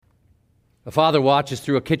A father watches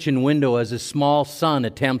through a kitchen window as his small son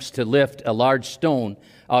attempts to lift a large stone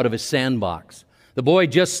out of his sandbox. The boy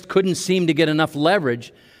just couldn't seem to get enough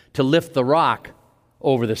leverage to lift the rock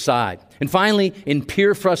over the side. And finally, in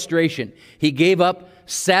pure frustration, he gave up,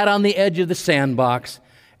 sat on the edge of the sandbox,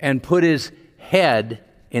 and put his head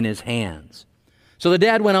in his hands. So the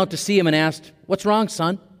dad went out to see him and asked, "What's wrong,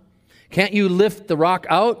 son? Can't you lift the rock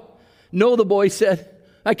out?" "No," the boy said,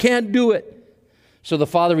 "I can't do it." So the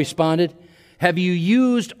father responded, "Have you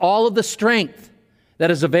used all of the strength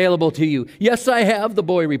that is available to you?" "Yes, I have," the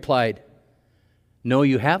boy replied. "No,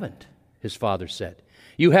 you haven't," his father said.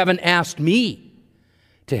 "You haven't asked me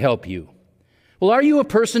to help you." Well, are you a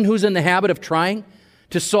person who's in the habit of trying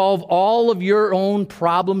to solve all of your own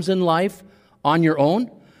problems in life on your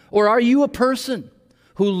own? Or are you a person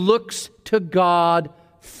who looks to God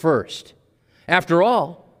first? After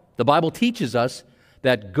all, the Bible teaches us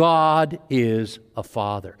that God is a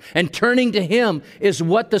father. And turning to Him is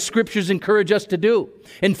what the Scriptures encourage us to do.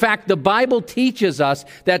 In fact, the Bible teaches us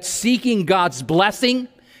that seeking God's blessing,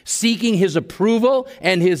 seeking His approval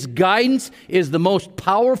and His guidance is the most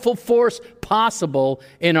powerful force possible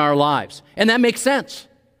in our lives. And that makes sense.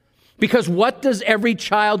 Because what does every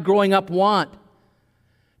child growing up want?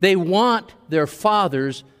 They want their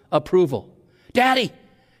father's approval. Daddy,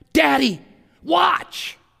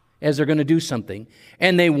 watch, as they're going to do something,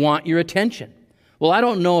 and they want your attention. Well, I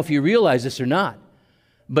don't know if you realize this or not,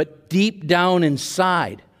 but deep down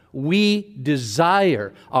inside, we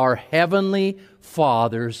desire our Heavenly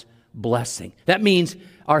Father's blessing. That means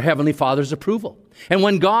our Heavenly Father's approval. And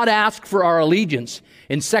when God asked for our allegiance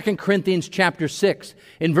in 2 Corinthians chapter 6,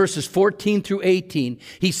 in verses 14 through 18,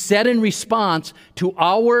 He said in response to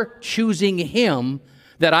our choosing Him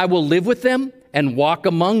that I will live with them and walk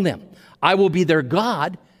among them. I will be their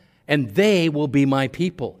God, and they will be my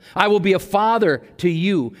people. I will be a father to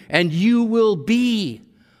you, and you will be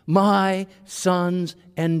my sons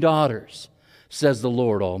and daughters, says the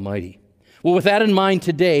Lord Almighty. Well, with that in mind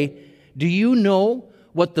today, do you know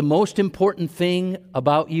what the most important thing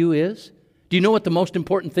about you is? Do you know what the most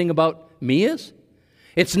important thing about me is?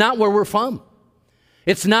 It's not where we're from.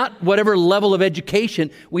 It's not whatever level of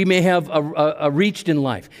education we may have reached in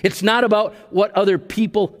life. It's not about what other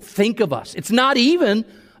people think of us. It's not even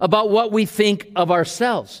about what we think of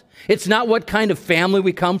ourselves. It's not what kind of family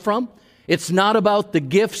we come from. It's not about the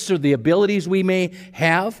gifts or the abilities we may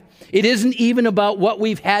have. It isn't even about what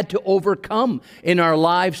we've had to overcome in our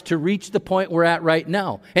lives to reach the point we're at right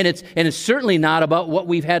now. And it's certainly not about what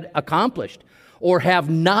we've had accomplished or have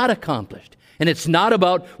not accomplished. And it's not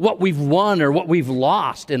about what we've won or what we've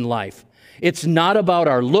lost in life. It's not about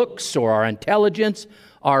our looks or our intelligence,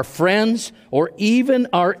 our friends, or even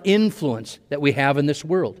our influence that we have in this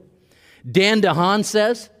world. Dan DeHaan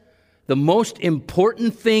says, the most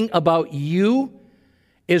important thing about you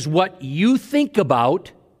is what you think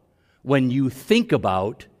about when you think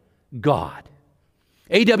about God.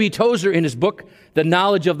 A.W. Tozer, in his book, The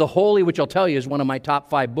Knowledge of the Holy, which I'll tell you is one of my top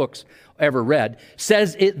 5 books ever read,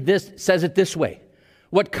 says it this way.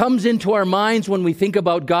 What comes into our minds when we think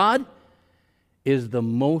about God is the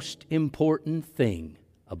most important thing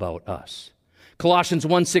about us. Colossians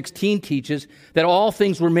 1:16 teaches that all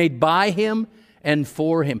things were made by Him and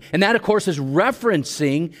for Him. And that, of course, is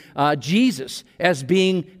referencing Jesus as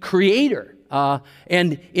being creator.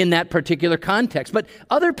 And in that particular context. But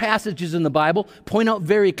other passages in the Bible point out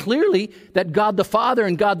very clearly that God the Father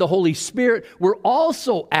and God the Holy Spirit were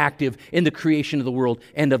also active in the creation of the world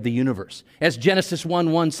and of the universe. As Genesis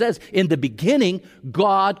 1:1 says, in the beginning,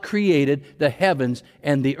 God created the heavens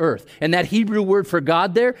and the earth. And that Hebrew word for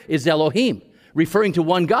God there is Elohim, referring to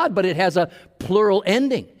one God, but it has a plural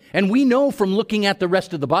ending. And we know from looking at the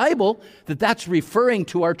rest of the Bible that that's referring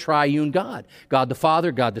to our triune God, God the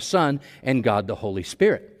Father, God the Son, and God the Holy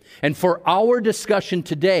Spirit. And for our discussion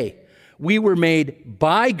today, we were made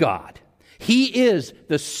by God. He is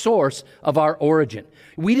the source of our origin.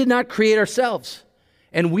 We did not create ourselves,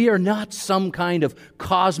 and we are not some kind of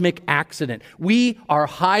cosmic accident. We are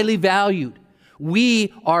highly valued.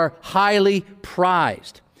 We are highly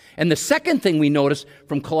prized. And the second thing we notice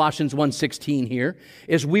from Colossians 1:16 here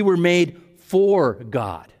is we were made for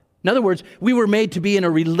God. In other words, we were made to be in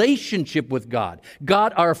a relationship with God,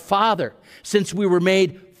 God our Father. Since we were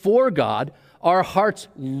made for God, our hearts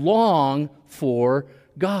long for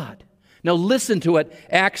God. Now listen to it,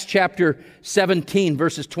 Acts chapter 17,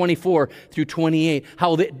 verses 24 through 28,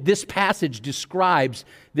 how this passage describes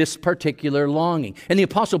this particular longing. And the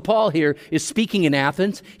Apostle Paul here is speaking in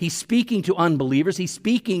Athens. He's speaking to unbelievers. He's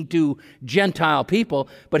speaking to Gentile people.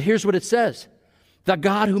 But here's what it says. The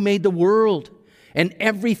God who made the world and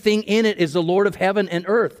everything in it is the Lord of heaven and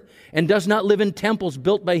earth, and does not live in temples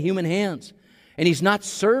built by human hands. And he's not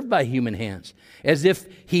served by human hands, as if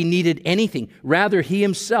he needed anything. Rather, he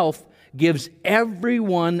himself gives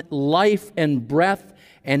everyone life and breath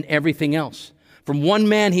and everything else. From one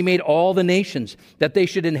man he made all the nations, that they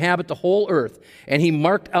should inhabit the whole earth, and he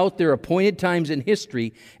marked out their appointed times in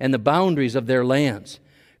history and the boundaries of their lands.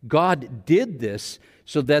 God did this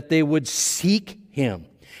so that they would seek him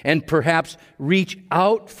and perhaps reach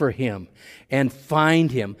out for him and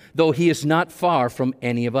find him, though he is not far from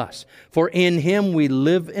any of us. For in him we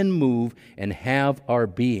live and move and have our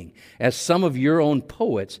being. As some of your own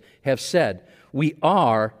poets have said, we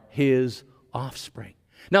are his offspring.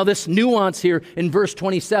 Now, this nuance here in verse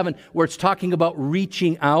 27, where it's talking about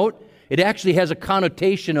reaching out, it actually has a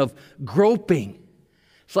connotation of groping.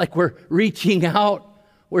 It's like we're reaching out.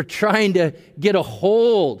 We're trying to get a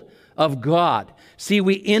hold of God. See,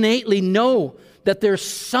 we innately know that there's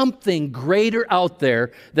something greater out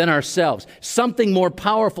there than ourselves, something more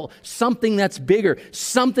powerful, something that's bigger,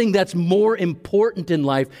 something that's more important in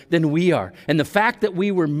life than we are. And the fact that we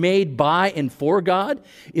were made by and for God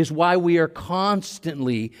is why we are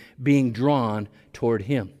constantly being drawn toward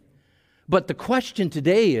him. But the question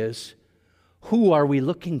today is, who are we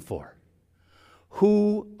looking for?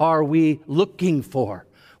 Who are we looking for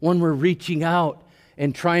when we're reaching out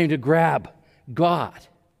and trying to grab God?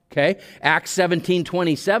 Okay? Acts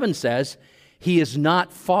 17:27 says, he is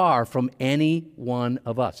not far from any one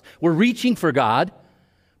of us. We're reaching for God,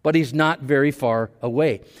 but he's not very far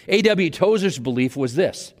away. A.W. Tozer's belief was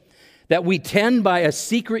this, that we tend by a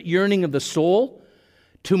secret yearning of the soul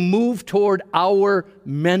to move toward our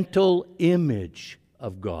mental image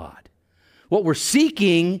of God. What we're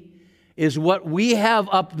seeking is what we have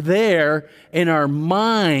up there in our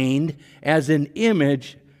mind as an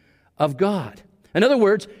image of God. In other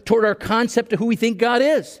words, toward our concept of who we think God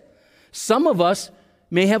is. Some of us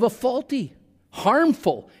may have a faulty,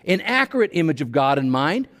 harmful, inaccurate image of God in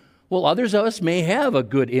mind, while others of us may have a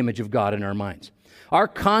good image of God in our minds. Our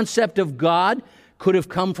concept of God could have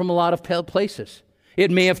come from a lot of places.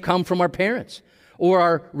 It may have come from our parents or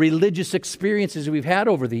our religious experiences we've had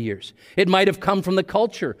over the years. It might have come from the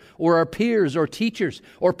culture or our peers or teachers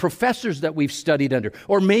or professors that we've studied under,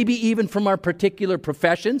 or maybe even from our particular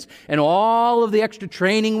professions and all of the extra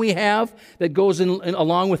training we have that goes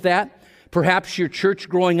along with that. Perhaps your church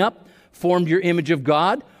growing up formed your image of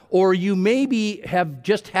God, or you maybe have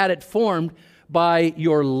just had it formed by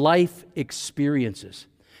your life experiences.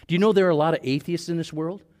 Do you know there are a lot of atheists in this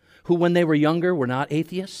world who, when they were younger, were not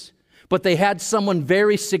atheists? But they had someone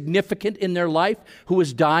very significant in their life who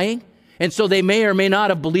was dying, and so they may or may not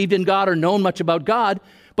have believed in God or known much about God,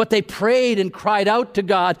 but they prayed and cried out to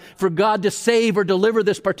God for God to save or deliver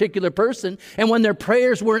this particular person, and when their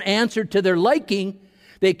prayers weren't answered to their liking,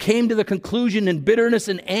 they came to the conclusion in bitterness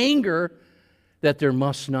and anger that there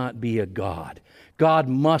must not be a God. God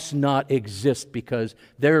must not exist because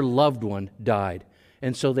their loved one died,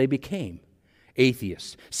 and so they became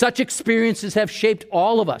atheists. Such experiences have shaped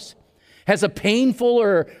all of us. Has a painful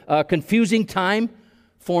or confusing time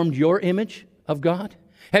formed your image of God?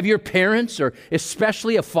 Have your parents, or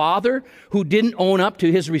especially a father who didn't own up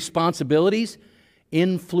to his responsibilities,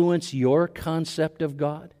 influenced your concept of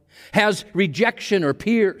God? Has rejection or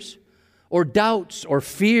peers, or doubts or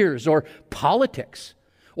fears, or politics,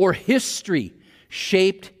 or history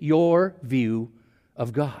shaped your view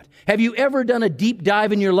of God? Have you ever done a deep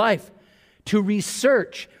dive in your life to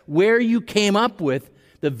research where you came up with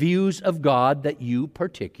the views of God that you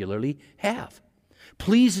particularly have?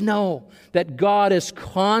 Please know that God is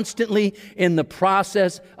constantly in the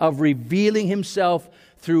process of revealing himself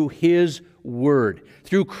through his word,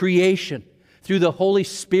 through creation, through the Holy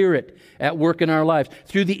Spirit at work in our lives,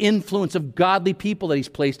 through the influence of godly people that he's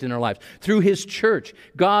placed in our lives, through his church.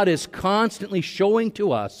 God is constantly showing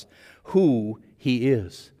to us who he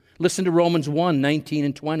is. Listen to Romans 1:19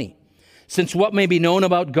 and 20. Since what may be known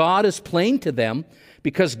about God is plain to them,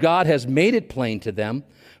 because God has made it plain to them,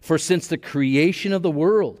 for since the creation of the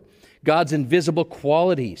world, God's invisible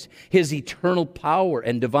qualities, his eternal power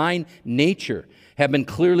and divine nature have been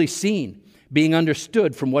clearly seen, being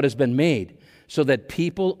understood from what has been made, so that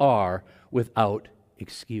people are without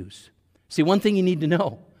excuse. See, one thing you need to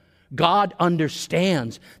know, God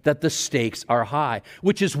understands that the stakes are high,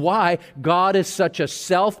 which is why God is such a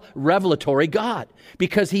self-revelatory God,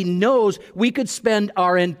 because he knows we could spend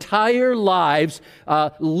our entire lives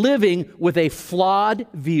living with a flawed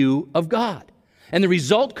view of God. And the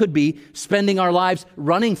result could be spending our lives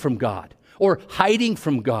running from God, or hiding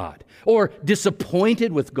from God, or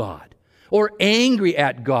disappointed with God, or angry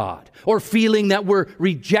at God, or feeling that we're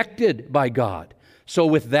rejected by God. So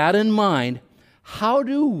with that in mind, how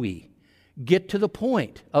do we get to the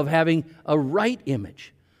point of having a right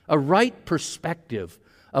image, a right perspective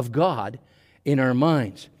of God in our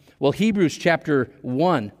minds? Well, Hebrews chapter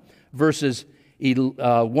 1, verses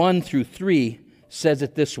 1 through 3 says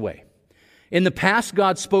it this way. In the past,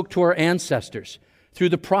 God spoke to our ancestors through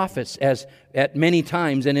the prophets as at many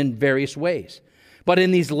times and in various ways. But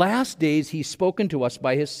in these last days, He's spoken to us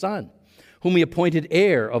by His Son, whom He appointed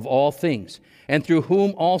heir of all things, and through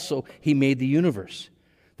whom also He made the universe.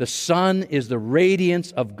 The Son is the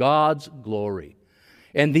radiance of God's glory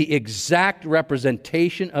and the exact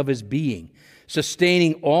representation of His being,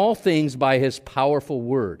 sustaining all things by His powerful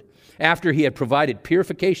word. After He had provided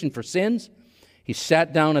purification for sins, He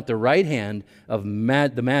sat down at the right hand of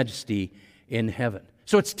the Majesty in heaven.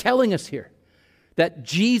 So it's telling us here that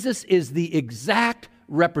Jesus is the exact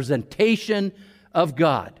representation of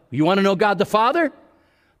God. You want to know God the Father?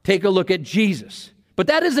 Take a look at Jesus. But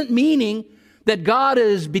that isn't meaning that God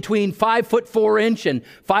is between 5'4" and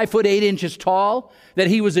 5'8" tall, that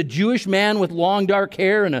He was a Jewish man with long dark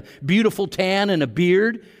hair and a beautiful tan and a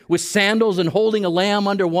beard, with sandals and holding a lamb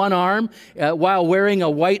under one arm while wearing a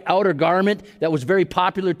white outer garment that was very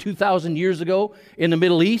popular 2,000 years ago in the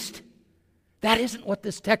Middle East. That isn't what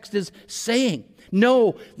this text is saying.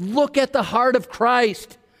 No, look at the heart of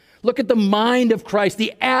Christ. Look at the mind of Christ,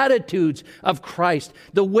 the attitudes of Christ,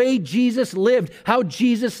 the way Jesus lived, how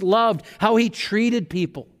Jesus loved, how He treated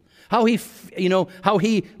people, how He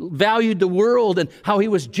valued the world, and how He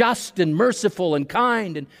was just and merciful and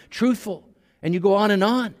kind and truthful. And you go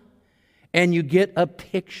on, and you get a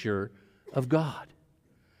picture of God.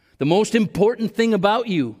 The most important thing about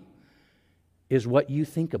you is what you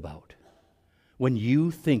think about when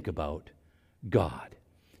you think about God.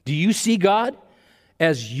 Do you see God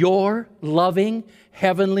as your loving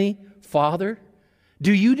Heavenly Father?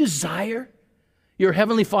 Do you desire your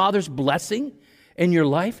Heavenly Father's blessing in your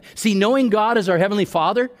life? See, knowing God as our Heavenly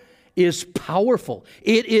Father is powerful.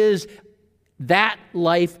 It is that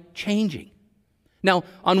life-changing. Now,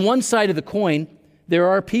 on one side of the coin, there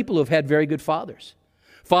are people who have had very good fathers.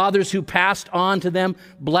 Fathers who passed on to them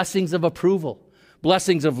blessings of approval,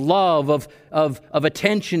 blessings of love, of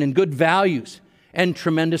attention and good values, and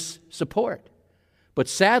tremendous support. But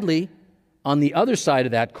sadly, on the other side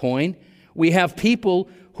of that coin, we have people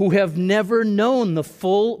who have never known the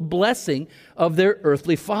full blessing of their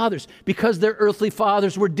earthly fathers because their earthly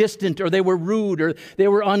fathers were distant, or they were rude, or they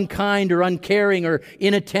were unkind, or uncaring, or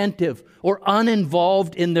inattentive, or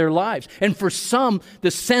uninvolved in their lives. And for some,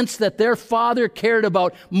 the sense that their father cared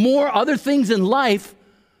about more other things in life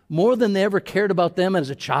more than they ever cared about them as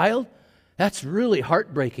a child, that's really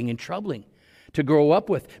heartbreaking and troubling to grow up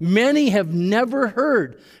with. Many have never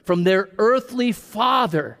heard from their earthly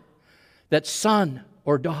father that, son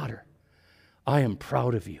or daughter, I am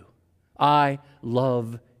proud of you. I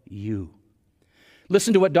love you.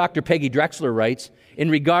 Listen to what Dr. Peggy Drexler writes in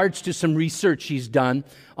regards to some research she's done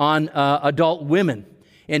on adult women.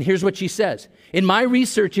 And here's what she says. In my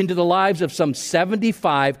research into the lives of some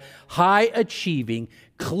 75 high-achieving,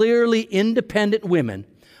 clearly independent women,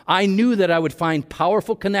 I knew that I would find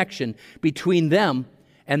powerful connection between them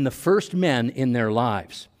and the first men in their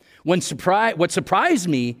lives. What surprised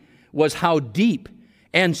me was how deep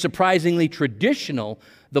and surprisingly traditional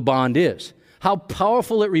the bond is, how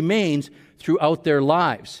powerful it remains throughout their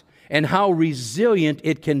lives, and how resilient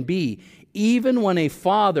it can be, even when a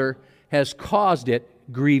father has caused it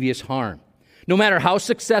grievous harm. No matter how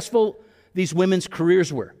successful these women's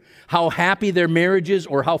careers were, how happy their marriages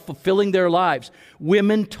or how fulfilling their lives,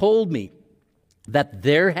 women told me that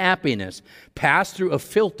their happiness passed through a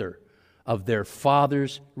filter of their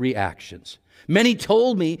father's reactions. Many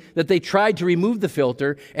told me that they tried to remove the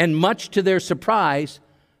filter and, much to their surprise,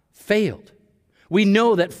 failed. We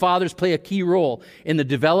know that fathers play a key role in the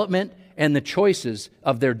development and the choices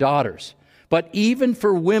of their daughters. But even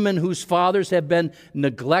for women whose fathers have been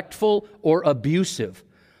neglectful or abusive,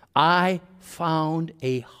 I found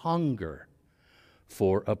a hunger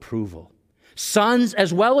for approval. Sons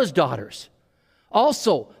as well as daughters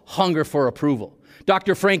also hunger for approval.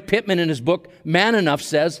 Dr. Frank Pittman in his book, Man Enough,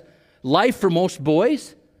 says, life for most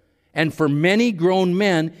boys and for many grown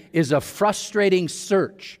men is a frustrating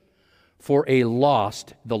search for the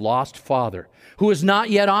lost father who has not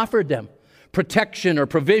yet offered them protection or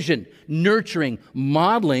provision, nurturing,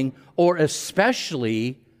 modeling, or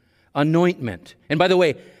especially anointment. And by the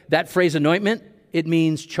way, that phrase anointment, it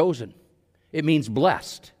means chosen. It means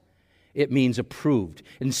blessed. It means approved.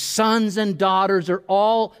 And sons and daughters are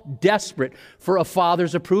all desperate for a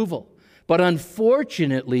father's approval. But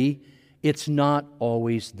unfortunately, it's not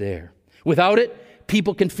always there. Without it,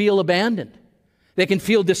 people can feel abandoned. They can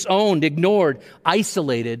feel disowned, ignored,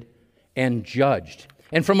 isolated, and judged.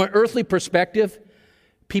 And from an earthly perspective,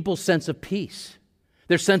 people's sense of peace,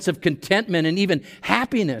 their sense of contentment, and even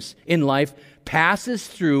happiness in life passes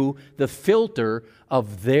through the filter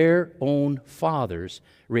of their own father's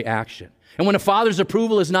reaction. And when a father's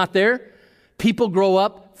approval is not there, people grow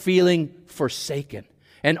up feeling forsaken.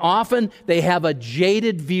 And often they have a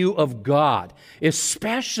jaded view of God,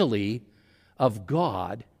 especially of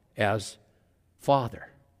God as Father.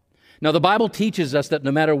 Now, the Bible teaches us that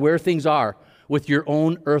no matter where things are with your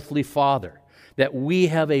own earthly father, that we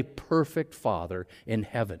have a perfect Father in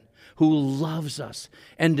heaven who loves us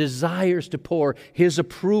and desires to pour His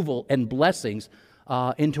approval and blessings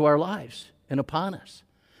into our lives and upon us.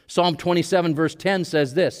 Psalm 27 verse 10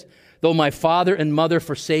 says this, "Though my father and mother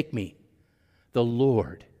forsake me, the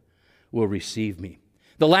Lord will receive me."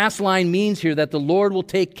 The last line means here that the Lord will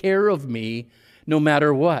take care of me no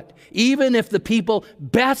matter what. Even if the people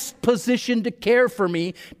best positioned to care for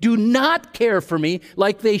me do not care for me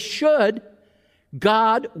like they should,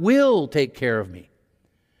 God will take care of me.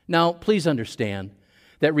 Now, please understand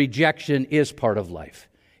that rejection is part of life.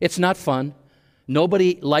 It's not fun.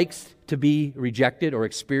 Nobody likes to be rejected or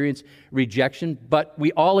experience rejection, but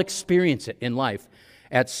we all experience it in life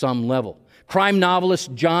at some level. Crime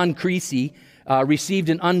novelist John Creasy received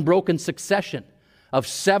an unbroken succession of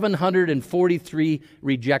 743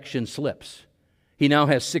 rejection slips. He now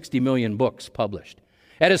has 60 million books published.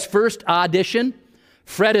 At his first audition,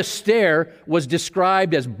 Fred Astaire was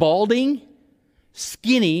described as balding,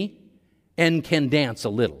 skinny, and can dance a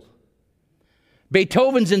little.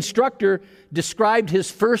 Beethoven's instructor described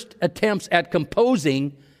his first attempts at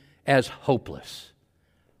composing as hopeless.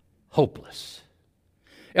 Hopeless.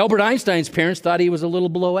 Albert Einstein's parents thought he was a little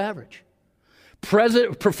below average.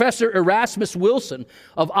 Professor Erasmus Wilson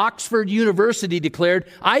of Oxford University declared,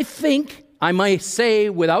 "I think I might say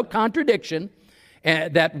without contradiction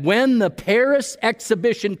that when the Paris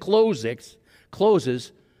exhibition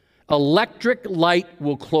closes, electric light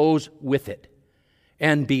will close with it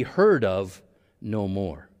and be heard of no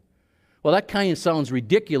more." Well, that kind of sounds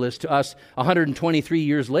ridiculous to us 123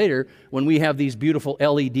 years later when we have these beautiful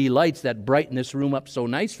LED lights that brighten this room up so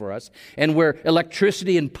nice for us, and where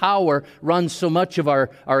electricity and power runs so much of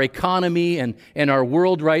our economy and our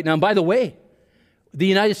world right now. And by the way, the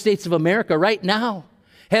United States of America right now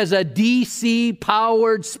has a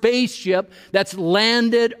DC-powered spaceship that's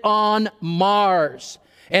landed on Mars.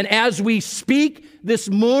 And as we speak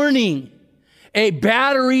this morning, a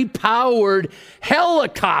battery-powered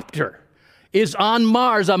helicopter is on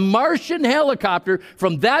Mars. A Martian helicopter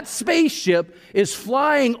from that spaceship is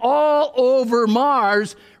flying all over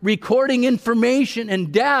Mars, recording information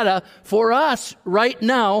and data for us right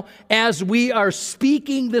now as we are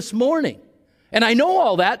speaking this morning. And I know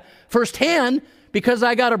all that firsthand because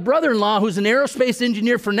I got a brother-in-law who's an aerospace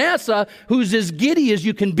engineer for NASA who's as giddy as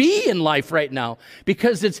you can be in life right now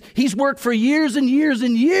because he's worked for years and years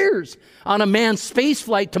and years on a manned space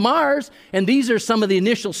flight to Mars, and these are some of the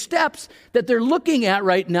initial steps that they're looking at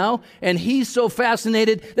right now, and he's so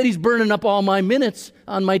fascinated that he's burning up all my minutes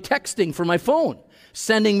on my texting for my phone,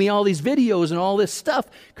 sending me all these videos and all this stuff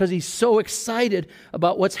because he's so excited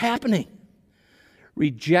about what's happening.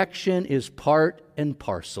 Rejection is part and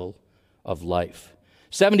parcel of life.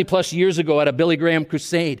 70 plus years ago at a Billy Graham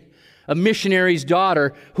crusade, a missionary's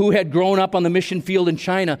daughter who had grown up on the mission field in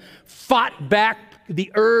China fought back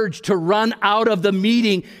the urge to run out of the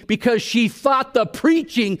meeting because she thought the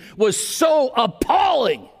preaching was so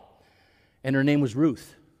appalling. And her name was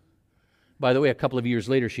Ruth. By the way, a couple of years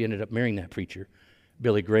later, she ended up marrying that preacher,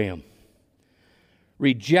 Billy Graham.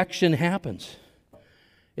 Rejection happens.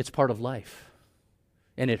 It's part of life,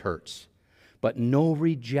 and it hurts. But no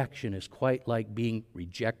rejection is quite like being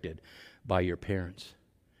rejected by your parents.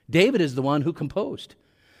 David is the one who composed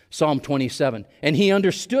Psalm 27, and he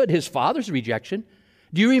understood his father's rejection.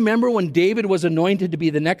 Do you remember when David was anointed to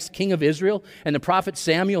be the next king of Israel, and the prophet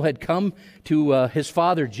Samuel had come to his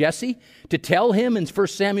father Jesse to tell him in 1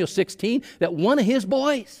 Samuel 16 that one of his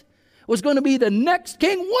boys was going to be the next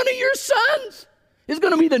king, one of your sons is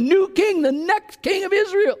going to be the new king, the next king of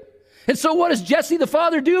Israel. And so what does Jesse the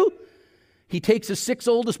father do? He takes his 6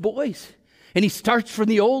 oldest boys, and he starts from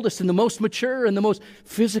the oldest and the most mature and the most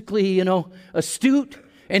physically, astute,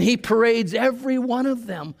 and he parades every one of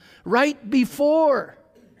them right before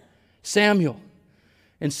Samuel.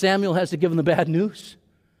 And Samuel has to give him the bad news.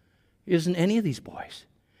 He isn't any of these boys.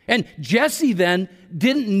 And Jesse then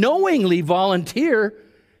didn't knowingly volunteer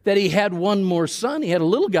that he had one more son. He had a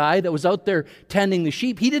little guy that was out there tending the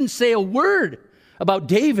sheep. He didn't say a word about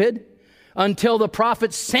David until the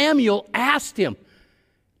prophet Samuel asked him,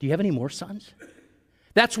 "Do you have any more sons?"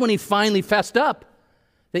 That's when he finally fessed up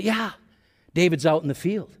that, yeah, David's out in the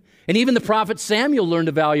field. And even the prophet Samuel learned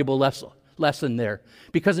a valuable lesson there.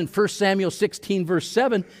 Because in 1 Samuel 16, verse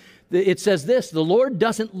 7, it says this, the Lord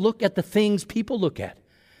doesn't look at the things people look at.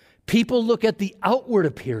 People look at the outward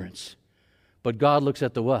appearance. But God looks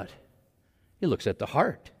at the what? He looks at the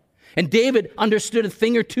heart. And David understood a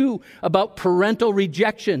thing or two about parental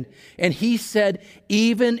rejection. And he said,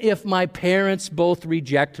 even if my parents both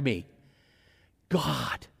reject me,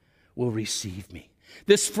 God will receive me.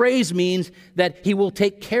 This phrase means that he will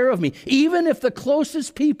take care of me. Even if the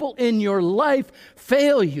closest people in your life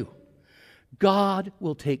fail you, God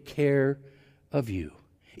will take care of you.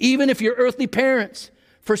 Even if your earthly parents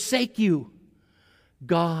forsake you,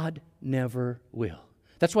 God never will.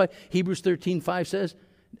 That's why Hebrews 13:5 says,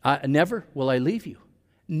 never will I leave you.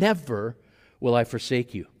 Never will I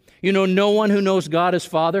forsake you. You know, no one who knows God as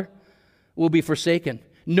Father will be forsaken.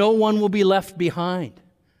 No one will be left behind.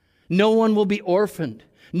 No one will be orphaned.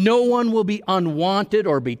 No one will be unwanted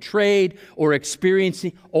or betrayed or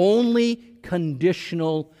experiencing only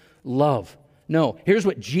conditional love. No, here's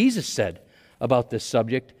what Jesus said about this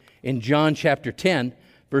subject in John chapter 10,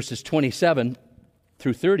 verses 27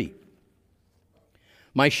 through 30.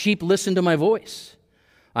 My sheep listen to my voice.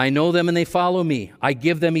 I know them and they follow me. I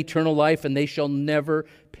give them eternal life and they shall never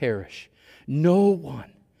perish. No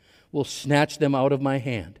one will snatch them out of my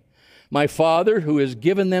hand. My Father who has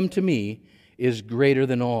given them to me is greater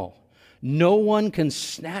than all. No one can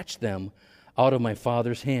snatch them out of my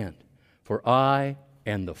Father's hand, for I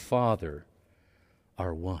and the Father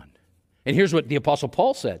are one. And here's what the Apostle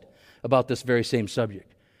Paul said about this very same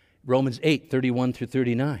subject. Romans 8:31 through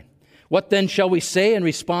 39. What then shall we say in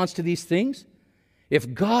response to these things?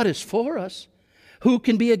 If God is for us, who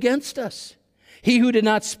can be against us? He who did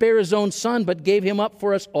not spare his own Son, but gave him up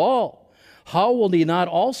for us all, how will he not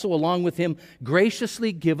also along with him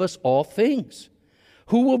graciously give us all things?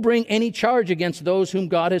 Who will bring any charge against those whom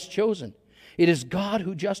God has chosen? It is God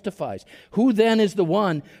who justifies. Who then is the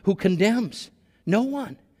one who condemns? No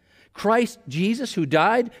one. Christ Jesus, who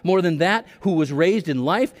died, more than that, who was raised in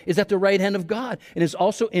life, is at the right hand of God and is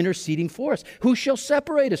also interceding for us. Who shall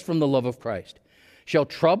separate us from the love of Christ? Shall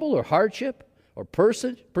trouble or hardship or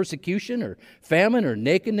persecution or famine or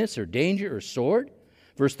nakedness or danger or sword?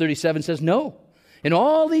 Verse 37 says, no. In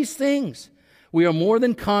all these things we are more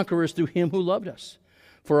than conquerors through him who loved us.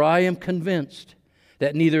 For I am convinced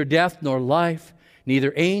that neither death nor life,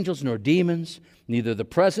 neither angels nor demons, neither the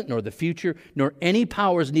present nor the future, nor any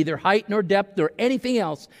powers, neither height nor depth, nor anything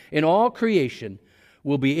else in all creation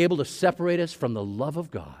will be able to separate us from the love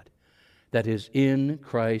of God that is in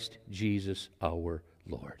Christ Jesus our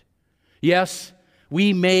Lord. Yes,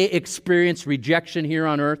 we may experience rejection here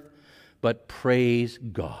on earth, but praise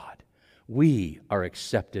God, we are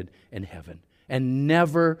accepted in heaven. And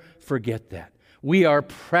never forget that. We are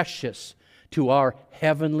precious to our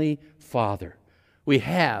Heavenly Father. We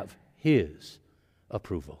have His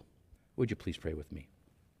approval. Would you please pray with me?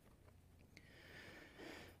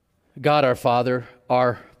 God our Father,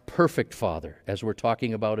 our perfect Father, as we're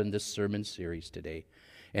talking about in this sermon series today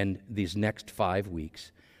and these next 5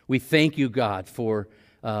 weeks, we thank you, God, for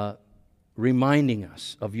reminding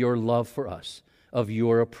us of your love for us, of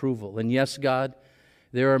your approval. And yes, God,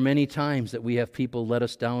 there are many times that we have people let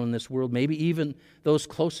us down in this world, maybe even those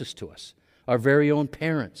closest to us. Our very own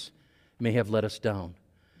parents may have let us down.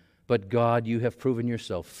 But God, you have proven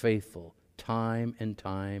yourself faithful time and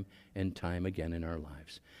time and time again in our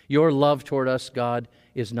lives. Your love toward us, God,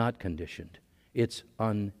 is not conditioned. It's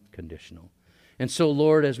unconditional. And so,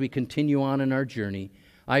 Lord, as we continue on in our journey,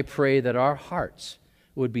 I pray that our hearts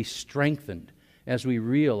would be strengthened as we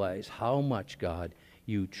realize how much, God,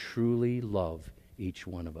 you truly love each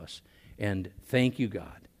one of us. And thank you,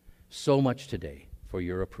 God, so much today for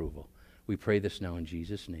your approval. We pray this now in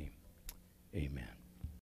Jesus' name. Amen.